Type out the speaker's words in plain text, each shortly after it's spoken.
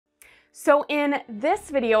So in this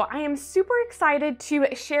video, I am super excited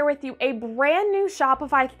to share with you a brand new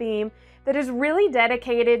Shopify theme that is really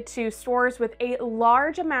dedicated to stores with a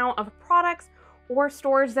large amount of products or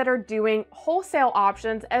stores that are doing wholesale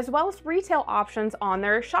options as well as retail options on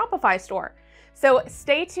their Shopify store. So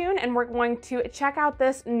stay tuned and we're going to check out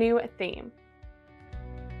this new theme.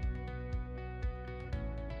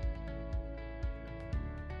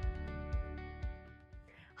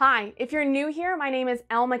 Hi, if you're new here, my name is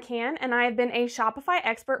Elle McCann and I have been a Shopify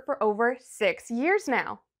expert for over 6 years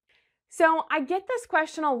now. So I get this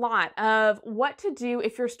question a lot of what to do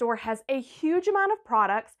if your store has a huge amount of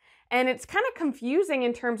products and it's kind of confusing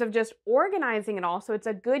in terms of just organizing it all so it's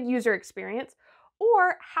a good user experience,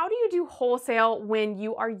 or how do you do wholesale when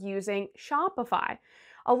you are using Shopify?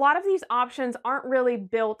 A lot of these options aren't really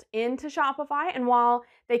built into Shopify, and while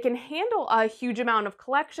they can handle a huge amount of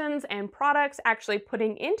collections and products actually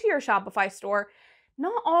putting into your Shopify store,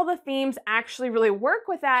 not all the themes actually really work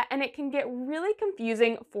with that, and it can get really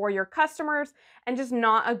confusing for your customers and just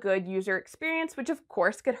not a good user experience, which of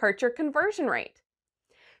course could hurt your conversion rate.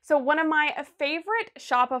 So one of my favorite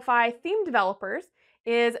Shopify theme developers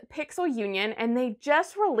is Pixel Union, and they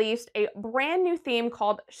just released a brand new theme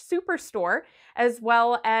called Superstore, as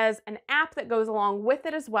well as an app that goes along with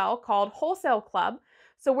it as well called Wholesale Club.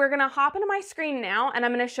 So we're gonna hop into my screen now, and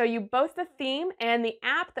I'm gonna show you both the theme and the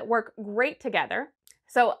app that work great together.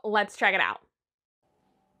 So let's check it out.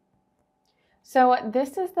 So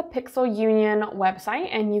this is the Pixel Union website,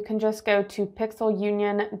 and you can just go to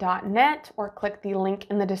pixelunion.net or click the link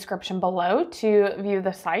in the description below to view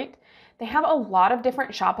the site. They have a lot of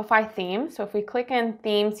different Shopify themes. So if we click in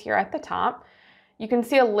themes here at the top, you can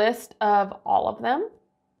see a list of all of them.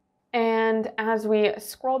 And as we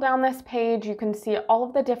scroll down this page, you can see all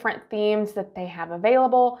of the different themes that they have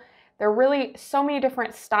available. There are really so many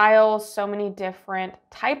different styles, so many different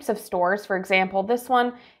types of stores. For example, this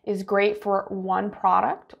one is great for one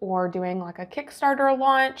product or doing like a Kickstarter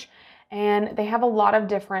launch. And they have a lot of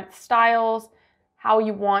different styles, how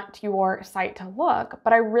you want your site to look.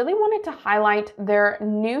 But I really wanted to highlight their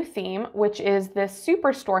new theme, which is this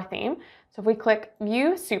Superstore theme. So if we click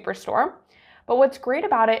View Superstore, but what's great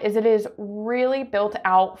about it is it is really built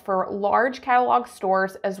out for large catalog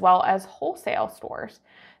stores as well as wholesale stores.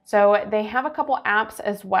 So they have a couple apps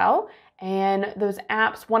as well, and those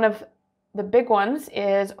apps, one of the big ones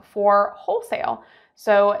is for wholesale.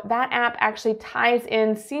 So that app actually ties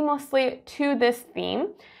in seamlessly to this theme.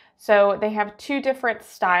 So they have two different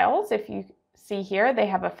styles. If you see here, they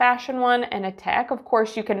have a fashion one and a tech. Of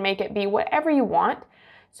course, you can make it be whatever you want.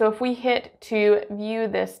 So if we hit to view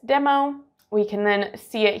this demo, we can then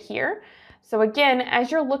see it here. So again,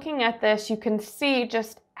 as you're looking at this, you can see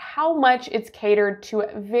just how much it's catered to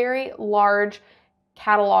very large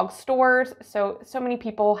catalog stores. So many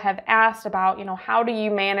people have asked about, how do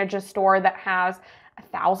you manage a store that has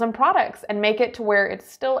 1,000 products and make it to where it's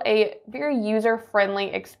still a very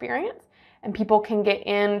user-friendly experience and people can get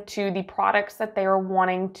into the products that they are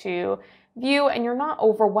wanting to view and you're not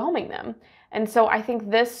overwhelming them. And so I think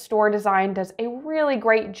this store design does a really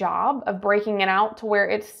great job of breaking it out to where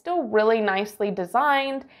it's still really nicely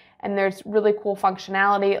designed and there's really cool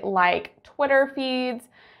functionality like Twitter feeds,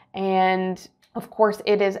 and of course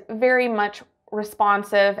it is very much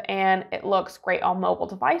responsive and it looks great on mobile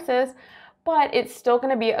devices, but it's still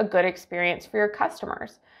going to be a good experience for your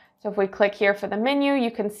customers. So if we click here for the menu,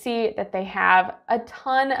 you can see that they have a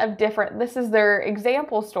ton of different, this is their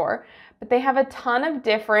example store, but they have a ton of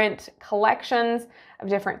different collections of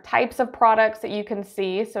different types of products that you can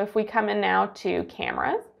see. So if we come in now to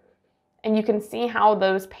cameras, and you can see how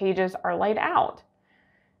those pages are laid out.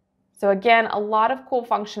 So again, a lot of cool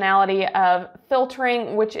functionality of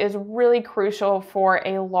filtering, which is really crucial for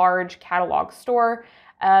a large catalog store,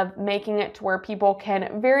 of making it to where people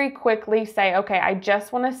can very quickly say, okay, I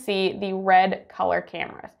just want to see the red color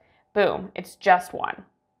cameras. Boom, it's just one.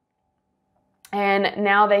 And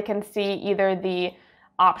now they can see either the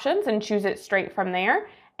options and choose it straight from there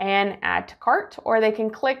and add to cart, or they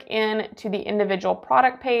can click in to the individual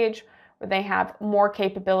product page where they have more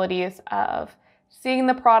capabilities of seeing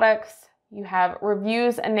the products. You have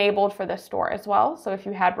reviews enabled for the store as well. So if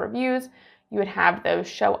you had reviews, you would have those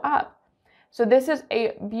show up. So this is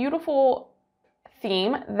a beautiful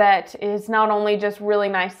theme that is not only just really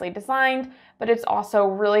nicely designed, but it's also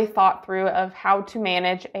really thought through of how to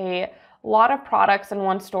manage a lot of products in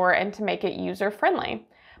one store and to make it user-friendly.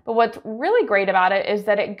 But what's really great about it is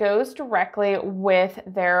that it goes directly with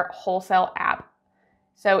their wholesale app.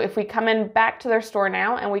 So if we come in back to their store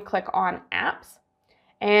now and we click on apps,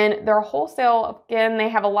 and their wholesale, again, they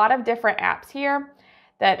have a lot of different apps here.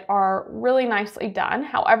 that are really nicely done.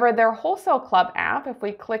 However, their Wholesale Club app, if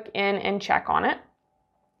we click in and check on it,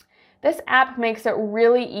 this app makes it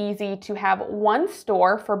really easy to have one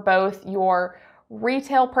store for both your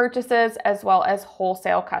retail purchases as well as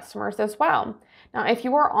wholesale customers as well. Now, if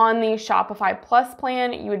you are on the Shopify Plus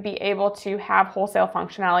plan, you would be able to have wholesale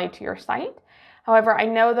functionality to your site. However, I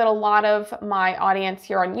know that a lot of my audience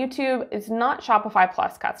here on YouTube is not Shopify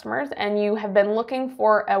Plus customers, and you have been looking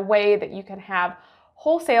for a way that you can have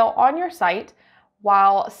wholesale on your site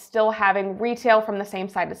while still having retail from the same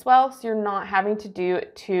site as well, so you're not having to do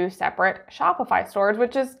 2 separate Shopify stores,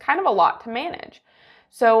 which is kind of a lot to manage.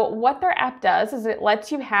 So what their app does is it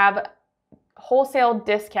lets you have wholesale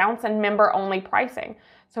discounts and member-only pricing.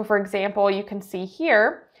 So for example, you can see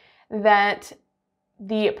here that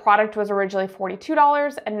the product was originally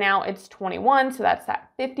 $42 and now it's $21, so that's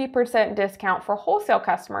that 50% discount for wholesale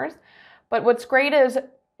customers. But what's great is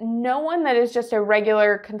no one that is just a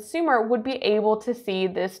regular consumer would be able to see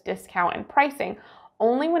this discount in pricing.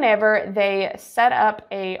 Only whenever they set up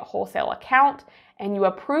a wholesale account and you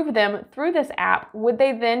approve them through this app would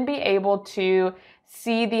they then be able to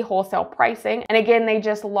see the wholesale pricing. And again, they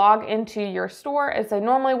just log into your store as they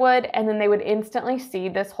normally would, and then they would instantly see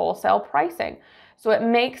this wholesale pricing. So it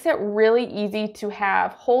makes it really easy to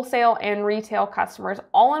have wholesale and retail customers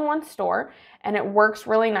all in one store, and it works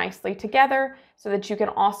really nicely together so that you can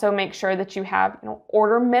also make sure that you have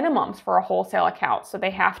order minimums for a wholesale account. So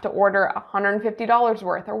they have to order $150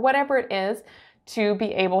 worth or whatever it is to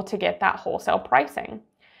be able to get that wholesale pricing.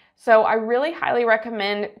 So I really highly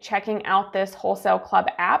recommend checking out this Wholesale Club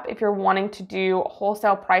app if you're wanting to do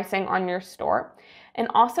wholesale pricing on your store. And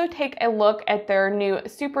also take a look at their new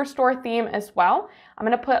Superstore theme as well. I'm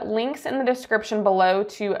going to put links in the description below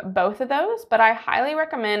to both of those, but I highly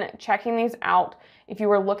recommend checking these out if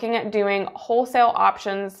you are looking at doing wholesale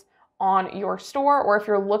options on your store, or if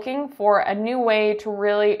you're looking for a new way to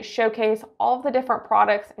really showcase all of the different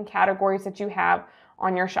products and categories that you have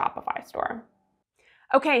on your Shopify store.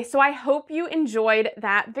 Okay, so I hope you enjoyed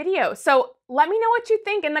that video. So let me know what you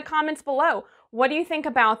think in the comments below. What do you think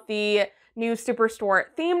about the new Superstore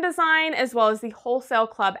theme design as well as the Wholesale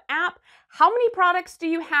Club app? How many products do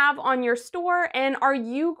you have on your store, and are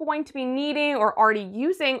you going to be needing or already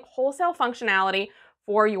using wholesale functionality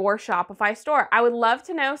for your Shopify store? I would love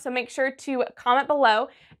to know, so make sure to comment below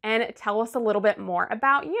and tell us a little bit more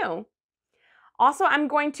about you. Also, I'm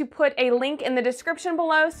going to put a link in the description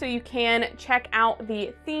below so you can check out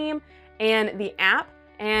the theme and the app.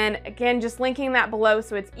 And again, just linking that below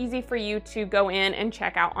so it's easy for you to go in and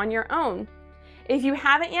check out on your own. If you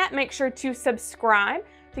haven't yet, make sure to subscribe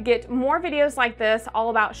to get more videos like this all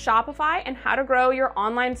about Shopify and how to grow your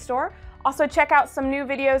online store. Also, check out some new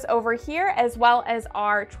videos over here as well as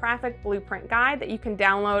our traffic blueprint guide that you can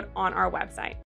download on our website.